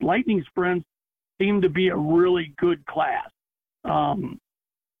 lightning sprints seemed to be a really good class.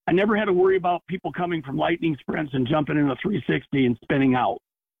 I never had to worry about people coming from lightning sprints and jumping in a 360 and spinning out.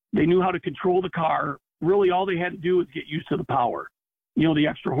 They knew how to control the car. Really, all they had to do was get used to the power, the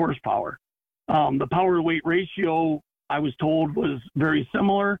extra horsepower. The power to weight ratio, I was told, was very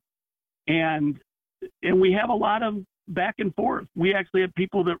similar. And we have a lot of back and forth. We actually have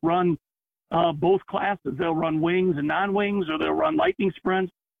people that run both classes. They'll run wings and non-wings, or they'll run lightning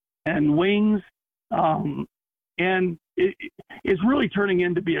sprints and wings. And it's really turning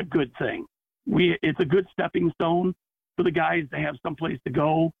in to be a good thing. It's a good stepping stone for the guys to have someplace to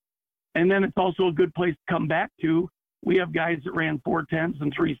go. And then it's also a good place to come back to. We have guys that ran 410s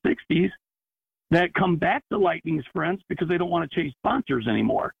and 360s that come back to lightning sprints because they don't want to chase sponsors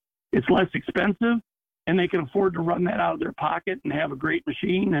anymore. It's less expensive, and they can afford to run that out of their pocket and have a great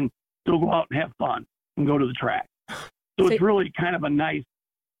machine and still go out and have fun and go to the track. So it's really kind of a nice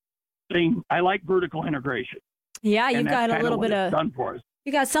thing. I like vertical integration. Yeah, you've got a little bit of done for us.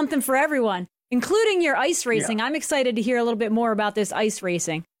 You got something for everyone, including your ice racing. Yeah. I'm excited to hear a little bit more about this ice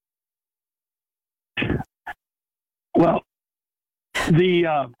racing. Well,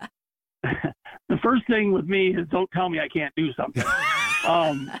 the first thing with me is don't tell me I can't do something.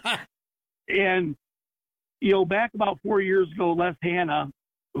 And, you know, back about 4 years ago, Les Hanna,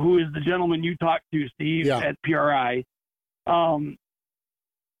 who is the gentleman you talked to, Steve, at PRI,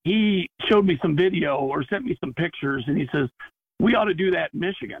 he showed me some video or sent me some pictures, and he says, we ought to do that in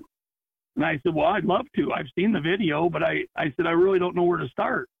Michigan. And I said, well, I'd love to. I've seen the video, but I said, I really don't know where to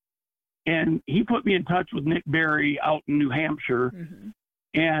start. And he put me in touch with Nick Berry out in New Hampshire. Mm-hmm.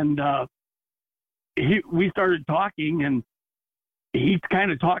 And we started talking, and he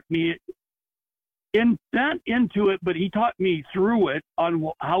kind of talked me not into it, but he taught me through it on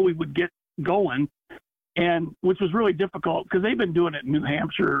how we would get going, and which was really difficult because they've been doing it in New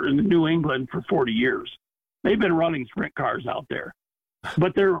Hampshire and New England for 40 years. They've been running sprint cars out there,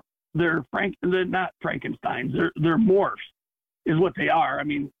 but they're not Frankensteins. They're morphs is what they are. I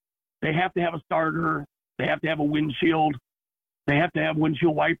mean, they have to have a starter. They have to have a windshield. They have to have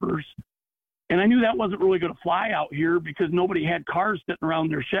windshield wipers. And I knew that wasn't really going to fly out here because nobody had cars sitting around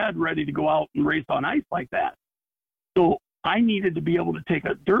their shed ready to go out and race on ice like that. So I needed to be able to take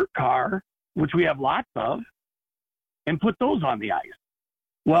a dirt car, which we have lots of, and put those on the ice.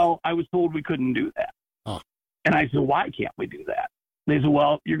 Well, I was told we couldn't do that. Oh. And I said, why can't we do that? They said,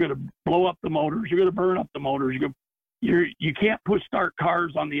 well, you're going to blow up the motors. You're going to burn up the motors. You can't push start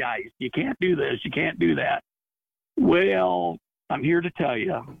cars on the ice. You can't do this. You can't do that. Well, I'm here to tell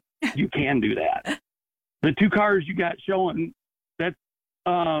you, you can do that. The two cars you got showing, that's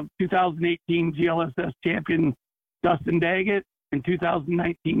 2018 GLSS champion Dustin Daggett and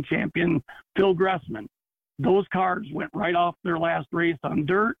 2019 champion Phil Gressman. Those cars went right off their last race on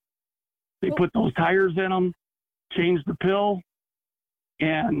dirt. They put those tires in them, changed the pill,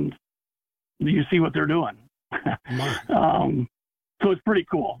 and you see what they're doing. So it's pretty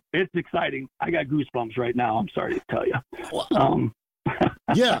cool. It's exciting. I got goosebumps right now. I'm sorry to tell you.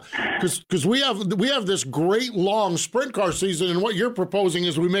 Yeah, because we have this great long sprint car season, and what you're proposing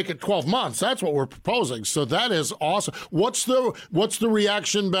is we make it 12 months. That's what we're proposing. So that is awesome. What's the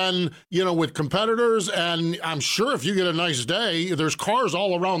reaction been, with competitors? And I'm sure if you get a nice day, there's cars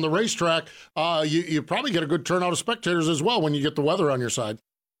all around the racetrack. You probably get a good turnout of spectators as well when you get the weather on your side.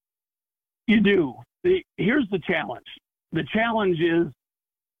 You do. Here's the challenge. The challenge is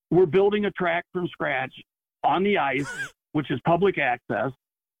we're building a track from scratch on the ice, which is public access.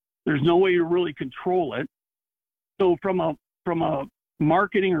 There's no way to really control it. So from a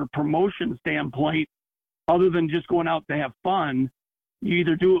marketing or promotion standpoint, other than just going out to have fun, you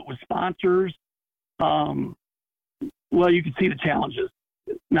either do it with sponsors. You can see the challenges.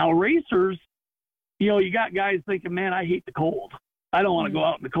 Now racers, you got guys thinking, man, I hate the cold. I don't want to go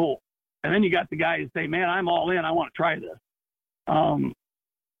out in the cold. And then you got the guys say, man, I'm all in. I want to try this.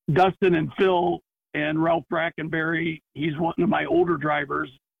 Dustin and Phil and Ralph Brackenberry, he's one of my older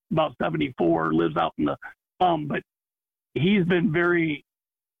drivers, about 74, lives out in the but he's been very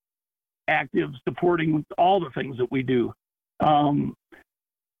active supporting all the things that we do.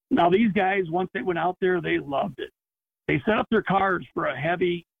 Now these guys, once they went out there, they loved it. They set up their cars for a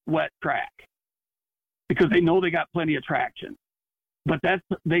heavy, wet track because they know they got plenty of traction. But that's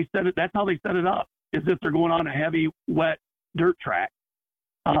how they set it up, is if they're going on a heavy, wet dirt track.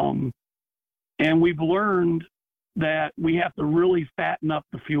 And we've learned that we have to really fatten up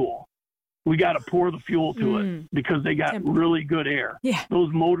the fuel. We got to pour the fuel to it because they got really good air. Yeah.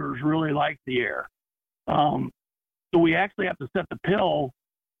 Those motors really like the air. So we actually have to set the pill.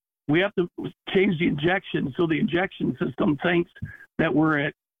 We have to change the injection so the injection system thinks that we're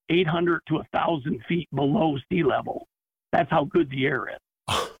at 800 to 1,000 feet below sea level. That's how good the air is.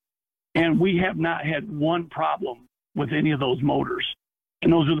 And we have not had one problem with any of those motors.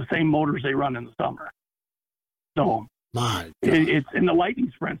 And those are the same motors they run in the summer. So and the lightning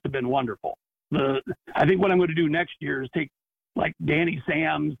sprints have been wonderful. I think what I'm going to do next year is take like Danny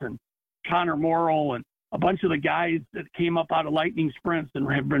Sams and Connor Morrill and a bunch of the guys that came up out of lightning sprints and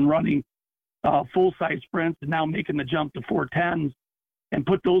have been running full-size sprints and now making the jump to 410s and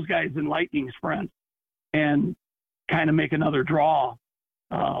put those guys in lightning sprints and kind of make another draw.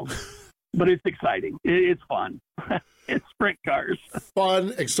 But it's exciting. It's fun. It's sprint cars.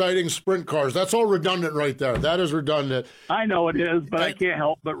 Fun, exciting sprint cars. That's all redundant right there. That is redundant. I know it is, but I can't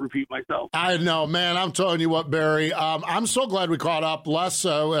help but repeat myself. I know, man. I'm telling you what, Barry. I'm so glad we caught up. Les,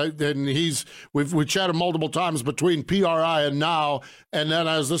 and we chatted multiple times between PRI and now, and then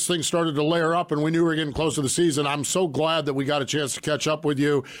as this thing started to layer up and we knew we were getting close to the season, I'm so glad that we got a chance to catch up with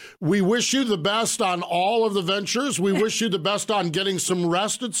you. We wish you the best on all of the ventures. We wish you the best on getting some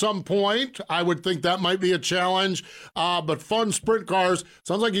rest at some point. I would think that might be a challenge. But fun sprint cars.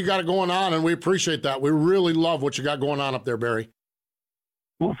 Sounds like you got it going on, and we appreciate that. We really love what you got going on up there, Barry.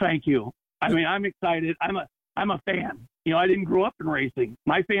 Well, thank you. I mean, I'm excited. I'm a fan. You know, I didn't grow up in racing.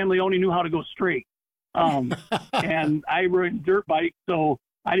 My family only knew how to go straight. And I rode dirt bikes, so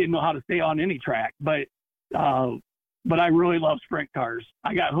I didn't know how to stay on any track. But I really love sprint cars.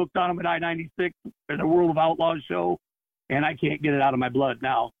 I got hooked on them at I-96 at the World of Outlaws show, and I can't get it out of my blood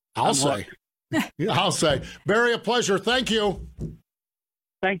now. I'll say. Barry, a pleasure. Thank you.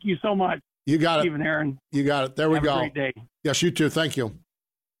 Thank you so much. You got it. Stephen, Aaron. You got it. There we go. Have a great day. Yes, you too. Thank you.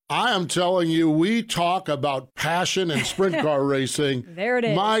 I am telling you, we talk about passion and sprint car racing. There it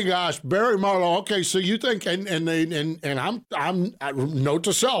is. My gosh, Barry Marlow. Okay, so you think, and I'm note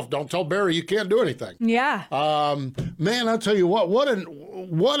to self: don't tell Barry you can't do anything. Yeah. Man, I'll tell you what. When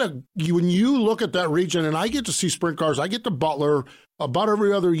you look at that region, and I get to see sprint cars. I get to Butler about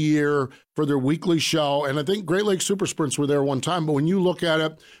every other year for their weekly show, and I think Great Lakes Super Sprints were there one time. But when you look at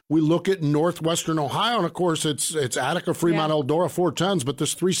it, we look at northwestern Ohio, and of course it's Attica, Fremont, Eldora, 410s. But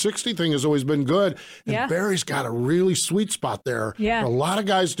this 360 thing has always been good, and Barry's got a really sweet spot there. Yeah, for a lot of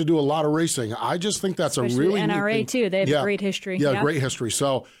guys to do a lot of racing. I just think that's especially a really NRA neat thing. Too. They have a great history. Yeah, great history.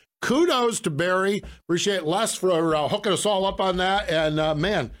 So kudos to Barry. Appreciate Les for hooking us all up on that. And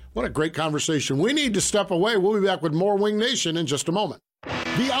man, what a great conversation. We need to step away. We'll be back with more Wing Nation in just a moment.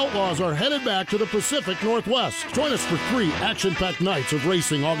 The Outlaws are headed back to the Pacific Northwest. Join us for 3 action-packed nights of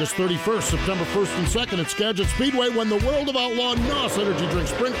racing August 31st, September 1st and 2nd at Skagit Speedway when the World of Outlaw NOS Energy Drink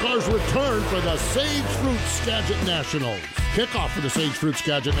Sprint Cars return for the Sage Fruit Skagit Nationals. Kickoff for the Sage Fruit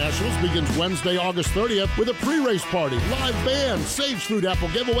Skagit Nationals begins Wednesday, August 30th with a pre-race party, live band, Sage Fruit apple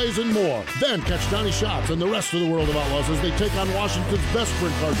giveaways, and more. Then catch Donnie Schatz and the rest of the World of Outlaws as they take on Washington's best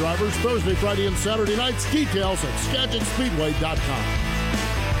sprint car drivers Thursday, Friday, and Saturday nights. Details at SkagitSpeedway.com.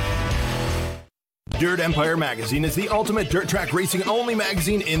 Dirt Empire Magazine is the ultimate dirt track racing only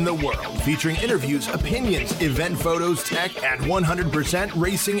magazine in the world, featuring interviews, opinions, event photos, tech, and 100%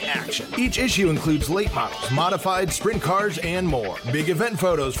 racing action. Each issue includes late models, modified sprint cars, and more. Big event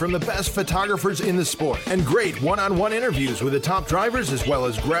photos from the best photographers in the sport, and great one-on-one interviews with the top drivers as well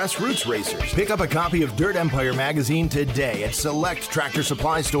as grassroots racers. Pick up a copy of Dirt Empire Magazine today at select Tractor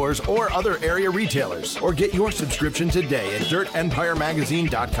Supply stores or other area retailers, or get your subscription today at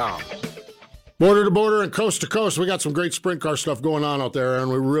dirtempiremagazine.com. Border to border and coast to coast, we got some great sprint car stuff going on out there,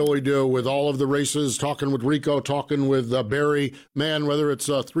 and we really do, with all of the races, talking with Rico, talking with Barry. Man, whether it's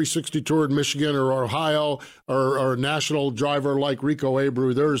a 360 Tour in Michigan or Ohio or a national driver like Rico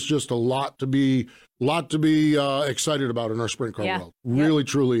Abreu, there's just a lot to be excited about in our sprint car world. Really,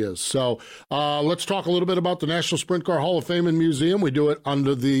 truly is. So let's talk a little bit about the National Sprint Car Hall of Fame and Museum. We do it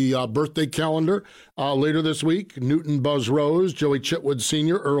under the birthday calendar later this week. Newton Buzz Rose, Joey Chitwood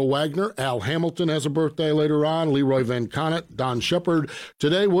Sr., Earl Wagner, Al Hamilton has a birthday later on, Leroy Van Connet, Don Shepard.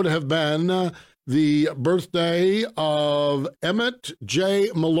 Today would have been the birthday of Emmett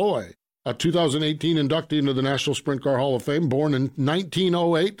J. Malloy, a 2018 inductee into the National Sprint Car Hall of Fame. Born in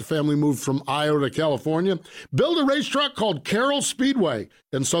 1908, the family moved from Iowa to California. Built a racetrack called Carroll Speedway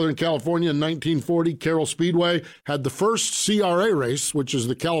in Southern California in 1940. Carroll Speedway had the first CRA race, which is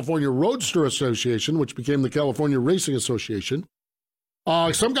the California Roadster Association, which became the California Racing Association.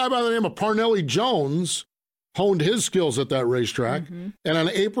 Some guy by the name of Parnelli Jones honed his skills at that racetrack. And on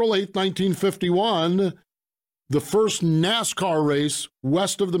April 8, 1951, the first NASCAR race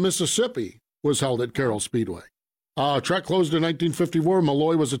west of the Mississippi was held at Carroll Speedway. Track closed in 1954.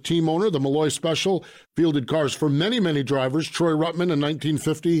 Malloy was a team owner. The Malloy Special fielded cars for many, many drivers. Troy Ruttman in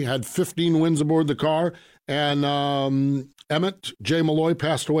 1950 had 15 wins aboard the car. And Emmett J. Malloy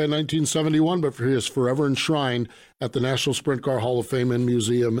passed away in 1971, but he is forever enshrined at the National Sprint Car Hall of Fame and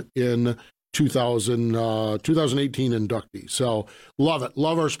Museum in 2018 inductee. So love it.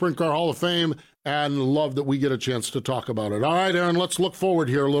 Love our Sprint Car Hall of Fame, and love that we get a chance to talk about it. All right, Aaron, let's look forward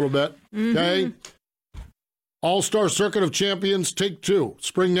here a little bit. Okay. All-Star Circuit of Champions, Take 2.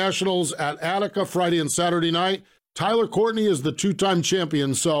 Spring Nationals at Attica, Friday and Saturday night. Tyler Courtney is the 2-time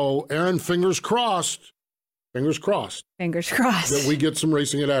champion, so Aaron, fingers crossed. Fingers crossed. Fingers crossed. That we get some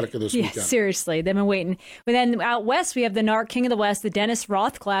racing at Attica this weekend. Seriously. They've been waiting. But then out west, we have the NARC King of the West, the Dennis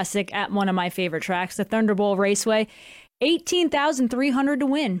Roth Classic at one of my favorite tracks, the Thunderbolt Raceway. $18,300 to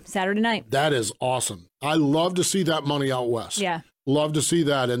win Saturday night. That is awesome. I love to see that money out west. Yeah. Love to see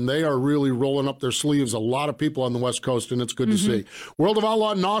that, and they are really rolling up their sleeves. A lot of people on the West Coast, and it's good to see. World of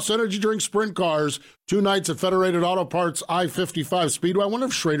Outlaw NOS Energy Drink Sprint Cars, 2 nights at Federated Auto Parts I-55 Speedway. I wonder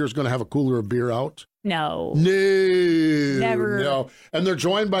if Schrader's going to have a cooler of beer out. No. Never. No. And they're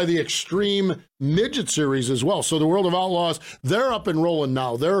joined by the Extreme Midget Series as well. So the World of Outlaws, they're up and rolling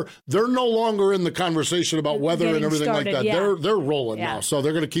now. They're no longer in the conversation about weather and everything like that. Yeah. They're rolling now. So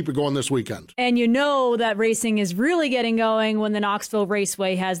they're going to keep it going this weekend. And you know that racing is really getting going when the Knoxville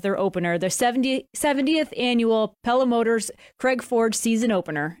Raceway has their opener, their 70th annual Pella Motors Craig Ford season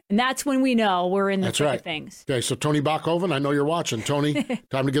opener. And that's when we know we're in the thick of things. Okay, so Tony Bachhoven, I know you're watching. Tony,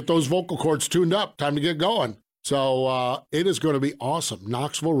 time to get those vocal cords tuned up. Time to get going. So it is going to be awesome.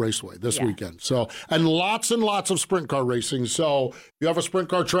 Knoxville Raceway this weekend. So, and lots of sprint car racing. So if you have a sprint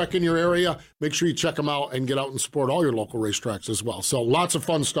car track in your area, make sure you check them out and get out and support all your local racetracks as well. So lots of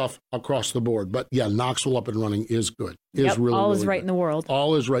fun stuff across the board. But yeah, Knoxville up and running is good. All is right in the world.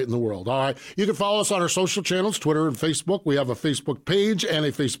 All is right in the world. All right. You can follow us on our social channels, Twitter and Facebook. We have a Facebook page and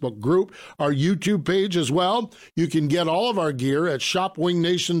a Facebook group, our YouTube page as well. You can get all of our gear at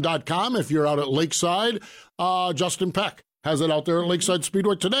shopwingnation.com if you're out at Lakeside. Justin Peck has it out there at Lakeside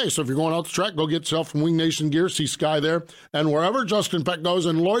Speedway today. So if you're going out the track, go get yourself some Wing Nation gear, see Sky there. And wherever Justin Peck goes,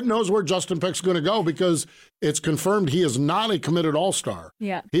 and Lord knows where Justin Peck's going to go because it's confirmed he is not a committed all-star.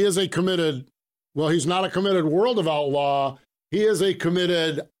 Yeah. He is a committed, well, he's not a committed World of Outlaw. He is a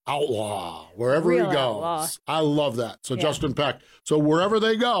committed outlaw wherever he goes. Outlaw. I love that. So Justin Peck. So wherever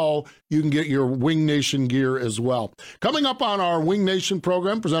they go, you can get your Wing Nation gear as well. Coming up on our Wing Nation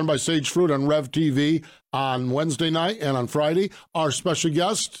program presented by Sage Fruit on Rev TV on Wednesday night and on Friday, our special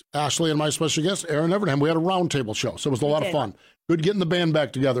guest, Ashley, and my special guest, Aaron Evernham. We had a roundtable show, so it was a lot of fun. Good getting the band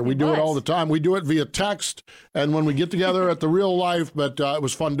back together. We do it all the time. We do it via text and when we get together at the real life, but it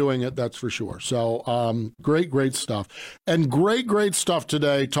was fun doing it, that's for sure. So great stuff. And great stuff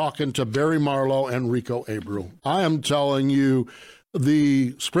today talking to Barry Marlow and Rico Abreu. I am telling you,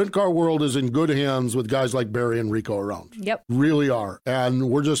 the sprint car world is in good hands with guys like Barry and Rico around. Yep. Really are. And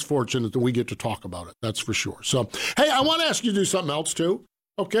we're just fortunate that we get to talk about it. That's for sure. So, hey, I want to ask you to do something else too.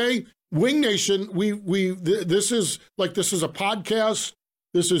 Okay? Wing Nation, this is a podcast.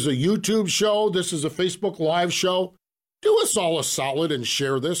 This is a YouTube show. This is a Facebook Live show. Do us all a solid and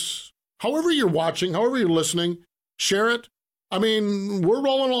share this. However you're watching, however you're listening, share it. I mean, we're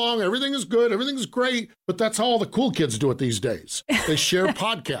rolling along. Everything is good. Everything is great. But that's how all the cool kids do it these days. They share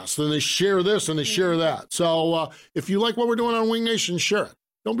podcasts, and they share this, and they share that. So if you like what we're doing on Wing Nation, share it.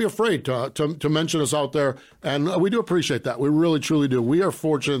 Don't be afraid to mention us out there. And we do appreciate that. We really, truly do. We are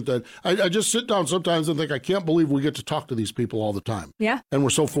fortunate that I just sit down sometimes and think, I can't believe we get to talk to these people all the time. Yeah. And we're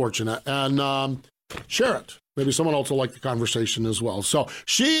so fortunate. And share it. Maybe someone else will like the conversation as well. So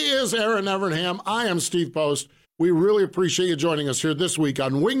she is Aaron Evernham. I am Steve Post. We really appreciate you joining us here this week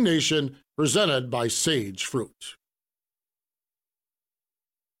on Wing Nation, presented by Sage Fruit.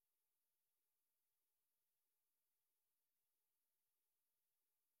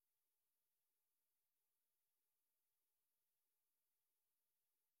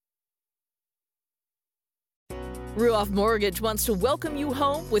 Ruoff Mortgage wants to welcome you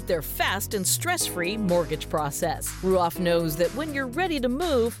home with their fast and stress-free mortgage process. Ruoff knows that when you're ready to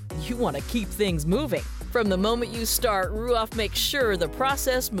move, you want to keep things moving. From the moment you start, Ruoff makes sure the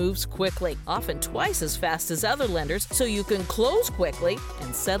process moves quickly, often twice as fast as other lenders, so you can close quickly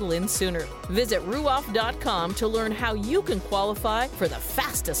and settle in sooner. Visit ruoff.com to learn how you can qualify for the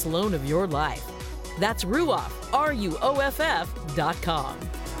fastest loan of your life. That's Ruoff, RUOFF.com.